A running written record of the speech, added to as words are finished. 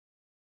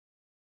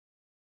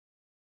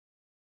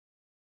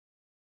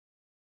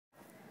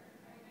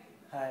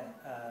Hi,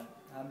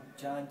 I'm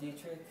John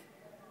Dietrick.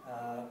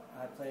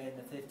 I play in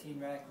the 15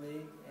 rack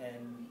league,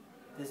 and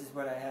this is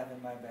what I have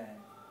in my bag.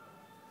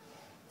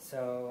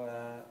 So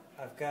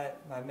I've got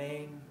my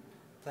main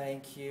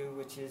playing cue,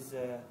 which is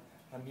a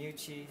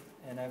Mucci,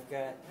 and I've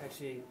got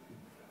actually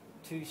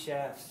two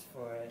shafts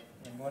for it,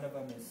 and one of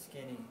them is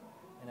skinny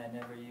and I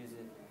never use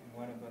it, and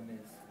one of them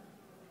is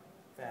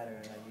fatter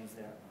and I use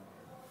that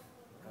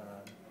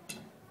one.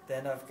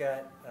 Then I've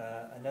got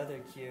another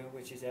cue,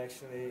 which is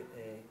actually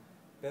a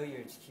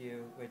billiards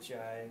cue, which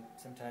I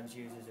sometimes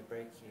use as a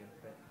break cue,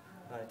 but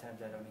a lot of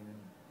times I don't even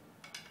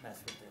mess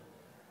with it.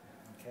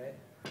 Okay.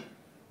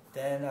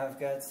 Then I've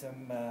got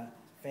some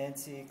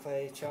fancy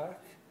clay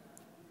chalk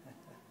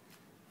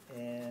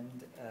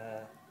and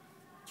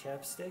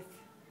chapstick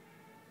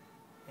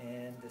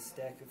and a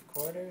stack of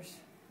quarters.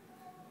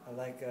 I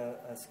like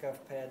a scuff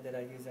pad that I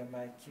use on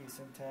my cue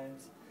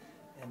sometimes.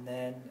 And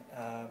then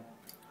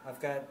I've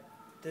got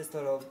this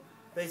little,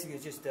 basically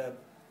just a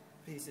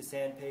piece of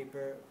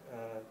sandpaper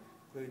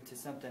glued to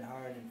something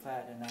hard and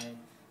flat, and I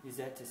use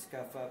that to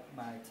scuff up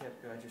my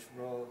tip. I just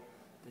roll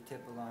the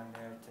tip along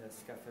there to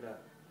scuff it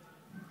up.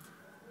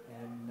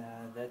 And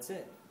that's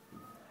it.